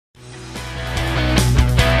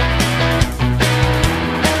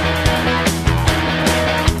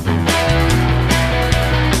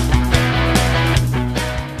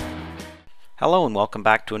Hello and welcome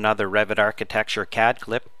back to another Revit Architecture CAD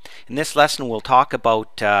clip. In this lesson we'll talk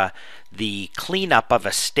about the cleanup of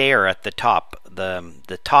a stair at the top.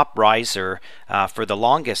 The top riser for the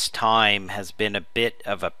longest time has been a bit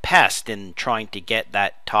of a pest in trying to get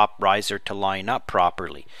that top riser to line up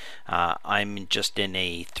properly. I'm just in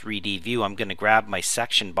a 3D view. I'm going to grab my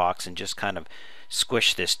section box and just kind of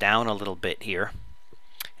squish this down a little bit here,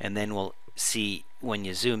 and then we'll see when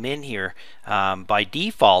you zoom in here, by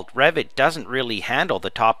default Revit doesn't really handle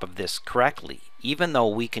the top of this correctly, even though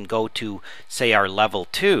we can go to, say, our level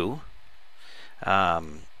 2.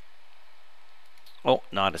 Oh,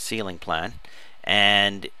 not a ceiling plan,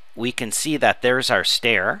 and we can see that there's our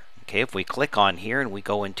stair. Okay, if we click on here and we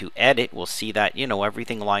go into edit, we'll see that, you know,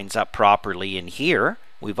 everything lines up properly in here.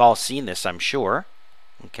 We've all seen this, I'm sure.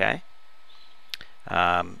 Okay,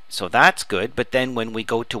 so that's good. But then when we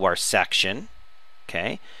go to our section,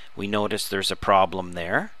 okay, we notice there's a problem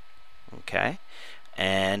there. Okay,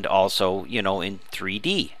 and also, you know, in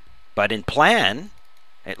 3D, but in plan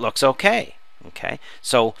it looks okay. Okay,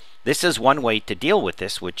 so this is one way to deal with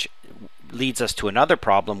this, which leads us to another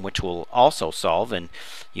problem which we'll also solve, and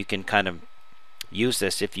you can kind of use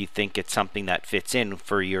this if you think it's something that fits in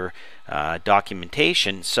for your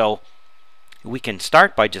documentation. So we can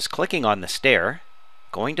start by just clicking on the stair,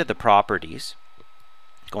 going to the properties,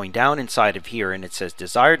 going down inside of here, and it says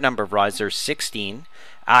desired number of risers 16,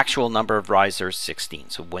 actual number of risers 16.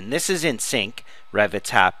 So when this is in sync,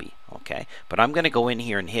 Revit's happy. Okay, but I'm going to go in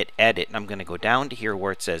here and hit edit, and I'm going to go down to here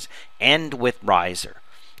where it says end with riser.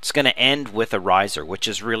 It's going to end with a riser, which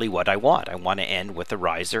is really what I want. I want to end with a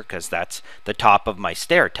riser because that's the top of my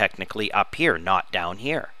stair, technically up here, not down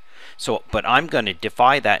here. So, but I'm going to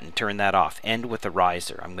defy that and turn that off. End with a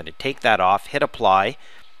riser. I'm going to take that off, hit apply,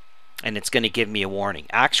 and it's going to give me a warning.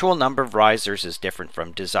 Actual number of risers is different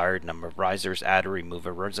from desired number of risers. Add or remove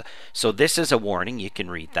a riser. So this is a warning. You can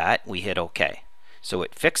read that. We hit OK. So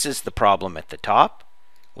it fixes the problem at the top.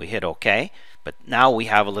 We hit OK. But now we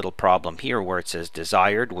have a little problem here where it says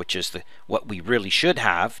desired, which is what we really should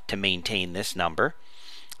have to maintain this number.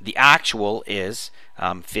 The actual is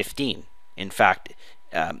 15. In fact,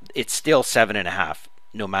 it's still 7.5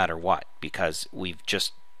 no matter what, because we've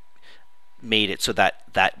just made it so that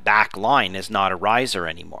that back line is not a riser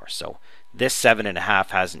anymore. So this 7.5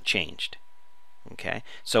 hasn't changed. Okay,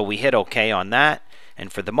 so we hit OK on that,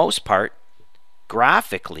 and for the most part,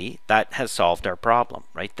 graphically, that has solved our problem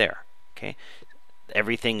right there. Okay,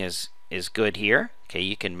 everything is good here. Okay,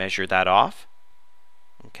 you can measure that off.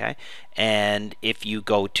 Okay, and if you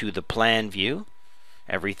go to the plan view,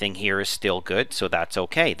 everything here is still good, so that's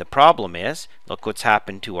okay. The problem is, look what's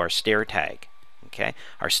happened to our stair tag. Okay,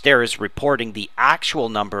 our stair is reporting the actual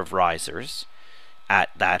number of risers at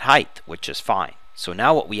that height, which is fine. So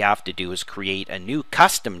now what we have to do is create a new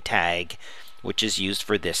custom tag which is used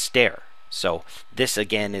for this stair. So this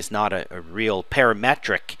again is not a real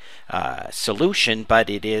parametric solution, but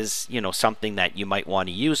it is, you know, something that you might want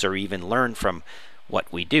to use or even learn from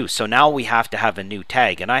what we do. So now we have to have a new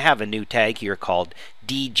tag, and I have a new tag here called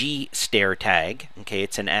DG Stair Tag. Okay,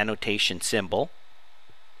 it's an annotation symbol,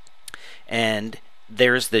 and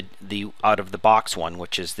there's the out of the box one,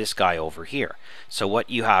 which is this guy over here. So what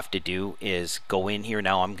you have to do is go in here.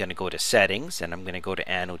 Now I'm going to go to settings, and I'm going to go to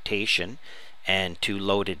annotation and to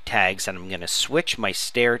loaded tags, and I'm going to switch my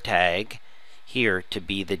stair tag here to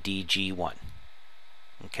be the DG one.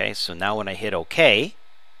 Okay, so now when I hit OK,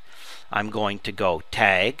 I'm going to go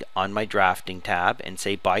tag on my drafting tab and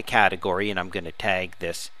say by category, and I'm going to tag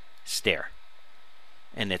this stair,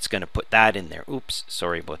 and it's going to put that in there. Oops,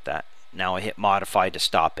 sorry about that. Now I hit modify to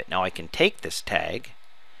stop it. Now I can take this tag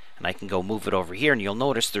and I can go move it over here, and you'll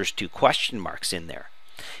notice there's 2 question marks in there,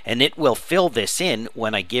 and it will fill this in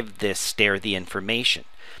when I give this stair the information.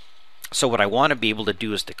 So what I want to be able to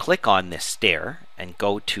do is to click on this stair and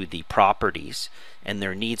go to the properties, and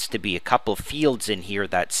there needs to be a couple of fields in here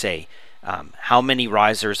that say how many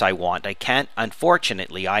risers I want. I can't,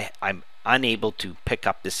 unfortunately, I'm unable to pick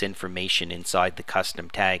up this information inside the custom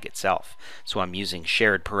tag itself, so I'm using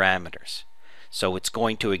shared parameters. So it's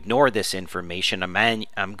going to ignore this information.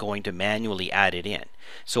 I'm going to manually add it in.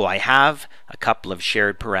 So I have a couple of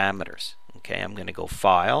shared parameters. Okay, I'm going to go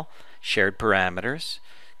File, Shared Parameters.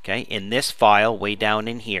 Okay, in this file way down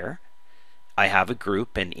in here, I have a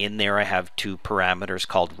group, and in there I have 2 parameters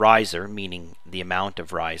called riser, meaning the amount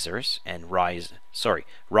of risers, and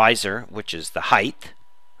riser, which is the height.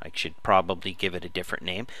 I should probably give it a different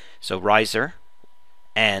name. So riser,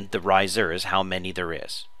 and the riser is how many there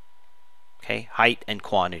is. Okay, height and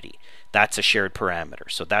quantity. That's a shared parameter.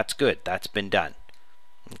 So that's good. That's been done.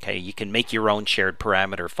 Okay, you can make your own shared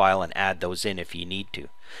parameter file and add those in if you need to.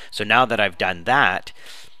 So now that I've done that,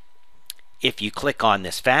 if you click on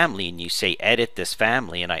this family and you say edit this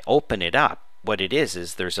family and I open it up, what it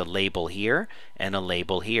is there's a label here and a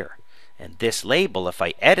label here. And this label, if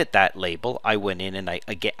I edit that label, I went in and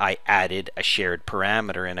I added a shared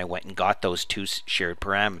parameter, and I went and got those two shared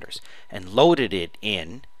parameters and loaded it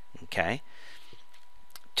in, okay,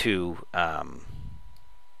 to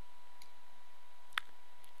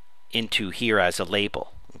into here as a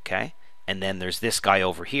label, okay. And then there's this guy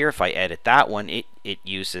over here. If I edit that one, it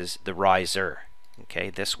uses the riser,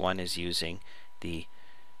 okay. This one is using the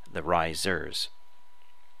risers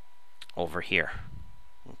over here,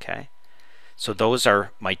 okay. So those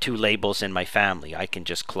are my two labels in my family. I can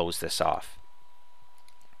just close this off.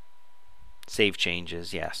 Save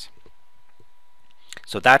changes, yes.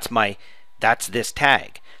 So that's this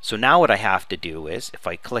tag. So now what I have to do is, if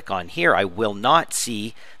I click on here, I will not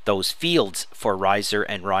see those fields for riser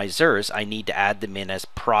and risers. I need to add them in as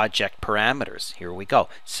project parameters. Here we go.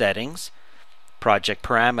 Settings, project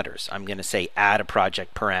parameters. I'm going to say add a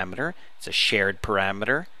project parameter. It's a shared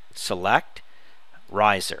parameter. Select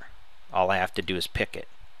riser. All I have to do is pick it,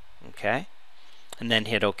 okay, and then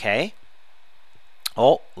hit OK.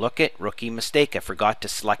 Oh, look it, rookie mistake. I forgot to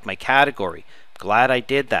select my category. Glad I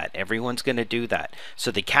did that. Everyone's going to do that.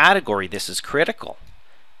 So the category, this is critical,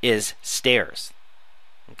 is stairs.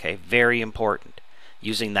 Okay, very important.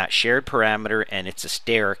 Using that shared parameter, and it's a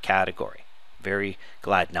stair category. Very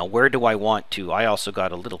glad. Now, where do I want to? I also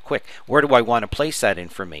got a little quick. Where do I want to place that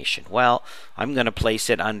information? Well, I'm going to place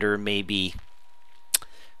it under maybe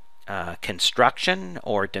construction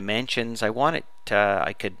or dimensions. I want it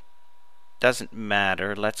doesn't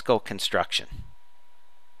matter. Let's go construction.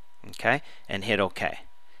 Okay, and hit OK.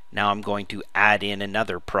 Now I'm going to add in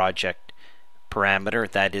another project parameter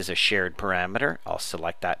that is a shared parameter. I'll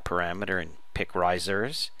select that parameter and pick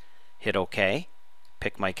risers. Hit OK.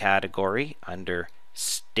 Pick my category under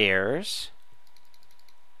stairs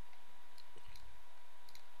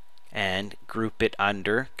and group it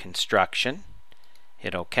under construction.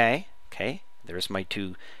 Hit OK. Okay, there's my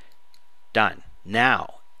two done.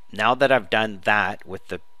 Now that I've done that with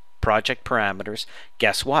the project parameters,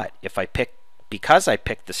 guess what? Because I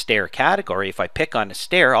picked the stair category, if I pick on a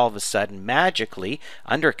stair, all of a sudden magically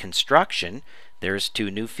under construction there's two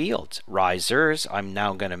new fields. Risers, I'm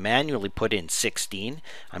now going to manually put in 16.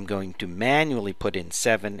 I'm going to manually put in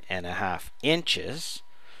 7.5 inches.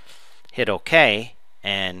 Hit OK,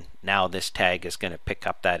 and now this tag is going to pick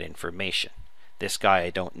up that information. This guy I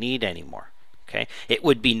don't need anymore. Okay, it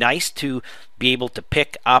would be nice to be able to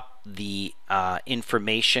pick up the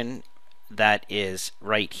information that is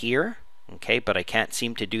right here. Okay, but I can't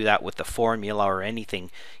seem to do that with the formula or anything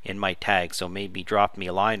in my tag. So maybe drop me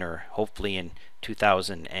a line, or hopefully in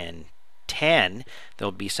 2010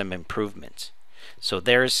 there'll be some improvements. So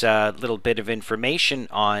there's a little bit of information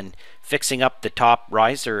on fixing up the top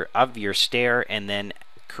riser of your stair, and then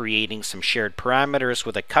creating some shared parameters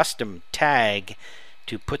with a custom tag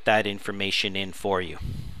to put that information in for you.